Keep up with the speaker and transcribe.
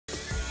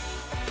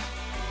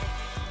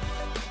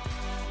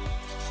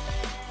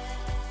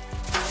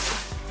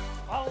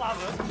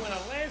it when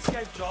a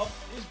landscape job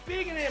is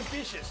big and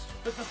ambitious,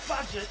 but the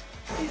budget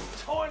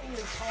is tiny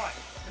and tight.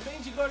 It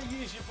means you've got to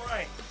use your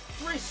brain.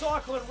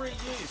 Recycle and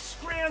reuse,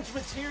 scrounge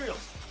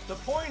materials. The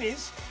point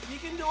is, you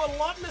can do a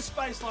lot in a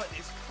space like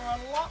this for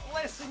a lot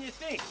less than you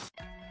think.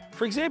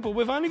 For example,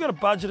 we've only got a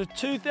budget of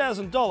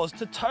 $2,000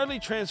 to totally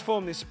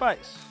transform this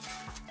space.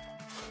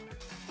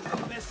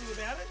 The best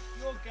thing about it,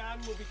 your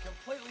garden will be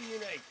completely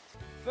unique.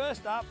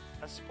 First up,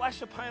 a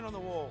splash of paint on the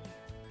wall.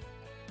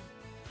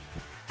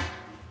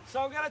 So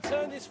I'm going to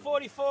turn this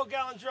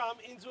 44-gallon drum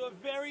into a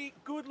very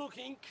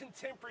good-looking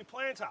contemporary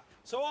planter.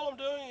 So all I'm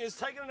doing is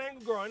taking an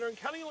angle grinder and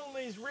cutting along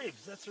these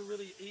ribs. That's a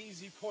really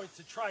easy point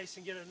to trace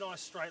and get a nice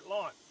straight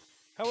line.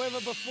 However,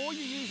 before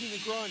you're using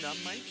the grinder,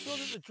 make sure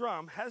that the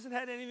drum hasn't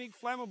had anything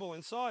flammable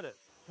inside it.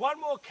 One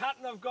more cut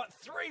and I've got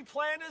 3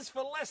 planters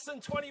for less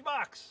than 20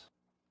 bucks.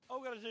 All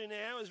I've got to do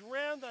now is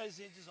round those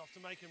edges off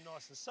to make them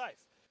nice and safe.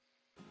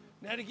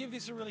 Now, to give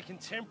this a really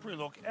contemporary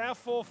look, our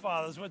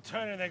forefathers were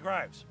turning their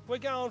graves. We're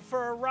going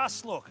for a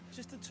rust look.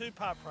 Just a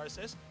 2-part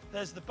process.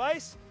 There's the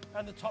base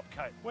and the top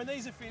coat. When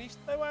these are finished,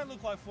 they won't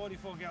look like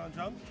 44-gallon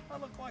drums.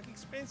 They'll look like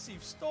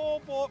expensive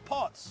store-bought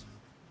pots.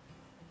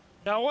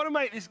 Now, I want to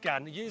make this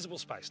garden a usable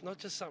space, not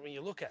just something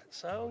you look at.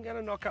 So I'm going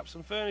to knock up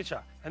some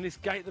furniture. And this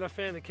gate that I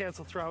found the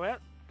council throw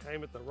out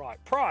came at the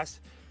right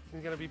price.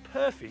 It's going to be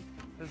perfect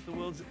as the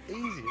world's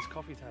easiest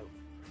coffee table.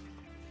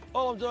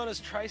 All I'm doing is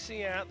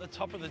tracing out the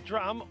top of the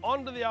drum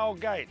onto the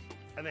old gate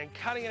and then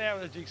cutting it out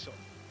with a jigsaw.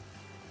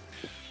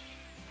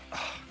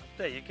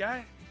 There you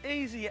go,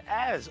 easy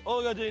as. All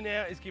I've got to do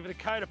now is give it a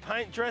coat of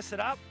paint, dress it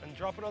up and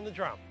drop it on the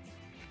drum.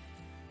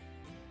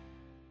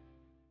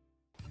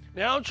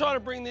 Now I'm trying to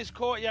bring this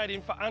courtyard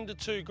in for under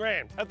 $2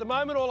 grand. At the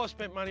moment, all I've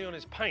spent money on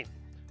is paint.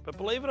 But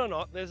believe it or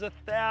not, there's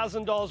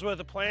 $1,000 worth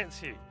of plants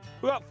here.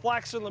 We've got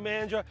flax and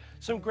lamandra,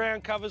 some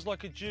ground covers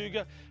like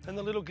ajuga and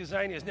the little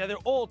gazanias. Now they're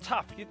all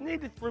tough. You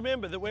need to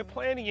remember that we're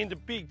planting into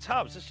big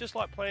tubs. It's just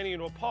like planting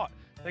into a pot.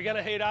 They're going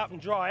to heat up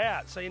and dry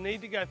out, so you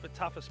need to go for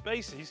tougher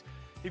species.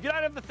 If you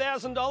don't have the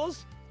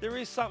 $1,000, there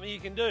is something you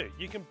can do.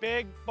 You can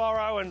beg,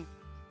 borrow and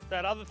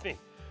that other thing.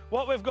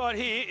 What we've got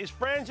here is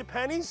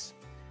frangipanis,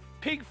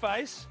 pig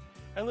face,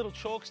 and little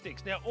chalk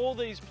sticks. Now all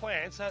these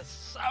plants are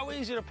so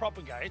easy to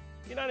propagate,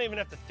 you don't even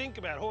have to think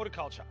about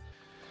horticulture.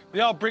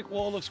 The old brick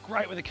wall looks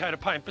great with a coat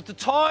of paint, but to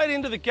tie it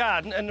into the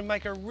garden and to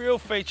make a real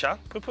feature,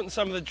 we're putting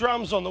some of the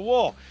drums on the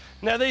wall.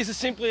 Now these are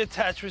simply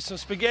attached with some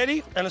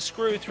spaghetti and a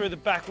screw through the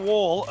back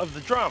wall of the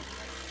drum.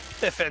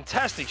 They're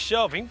fantastic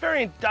shelving,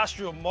 very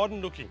industrial,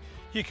 modern looking.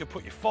 You could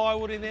put your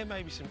firewood in there,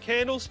 maybe some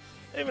candles,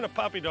 even a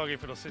puppy dog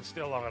if it'll sit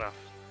still long enough.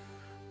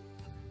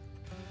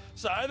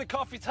 So the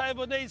coffee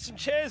table needs some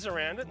chairs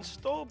around it and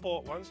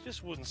store-bought ones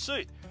just wouldn't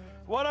suit.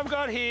 What I've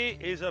got here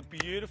is a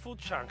beautiful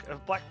chunk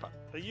of blackbutt,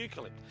 a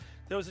eucalypt.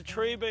 There was a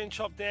tree being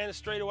chopped down a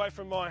street away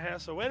from my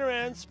house. I went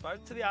around,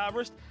 spoke to the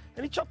arborist,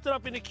 and he chopped it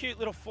up into cute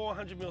little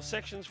 400mm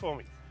sections for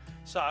me.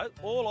 So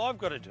all I've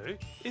got to do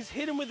is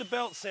hit them with the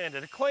belt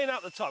sander to clean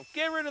up the top,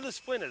 get rid of the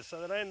splinters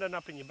so they don't end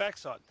up in your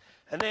backside.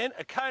 And then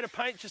a coat of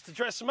paint just to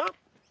dress them up,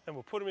 and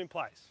we'll put them in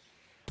place.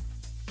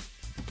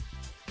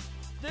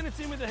 Then it's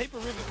in with a heap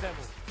of rivet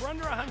pebbles. For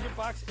under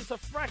 $100, it's a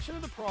fraction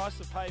of the price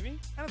of paving,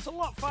 and it's a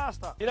lot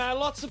faster. You know,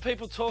 lots of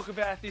people talk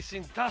about this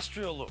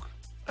industrial look.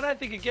 I don't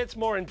think it gets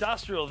more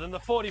industrial than the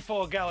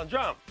 44-gallon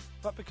drum.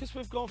 But because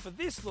we've gone for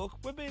this look,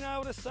 we've been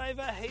able to save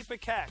a heap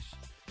of cash.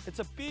 It's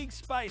a big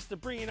space to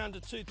bring in under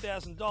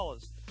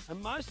 $2,000,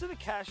 and most of the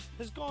cash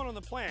has gone on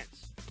the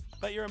plants.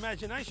 But your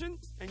imagination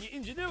and your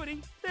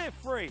ingenuity, they're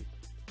free.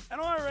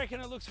 And I reckon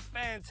it looks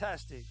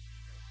fantastic.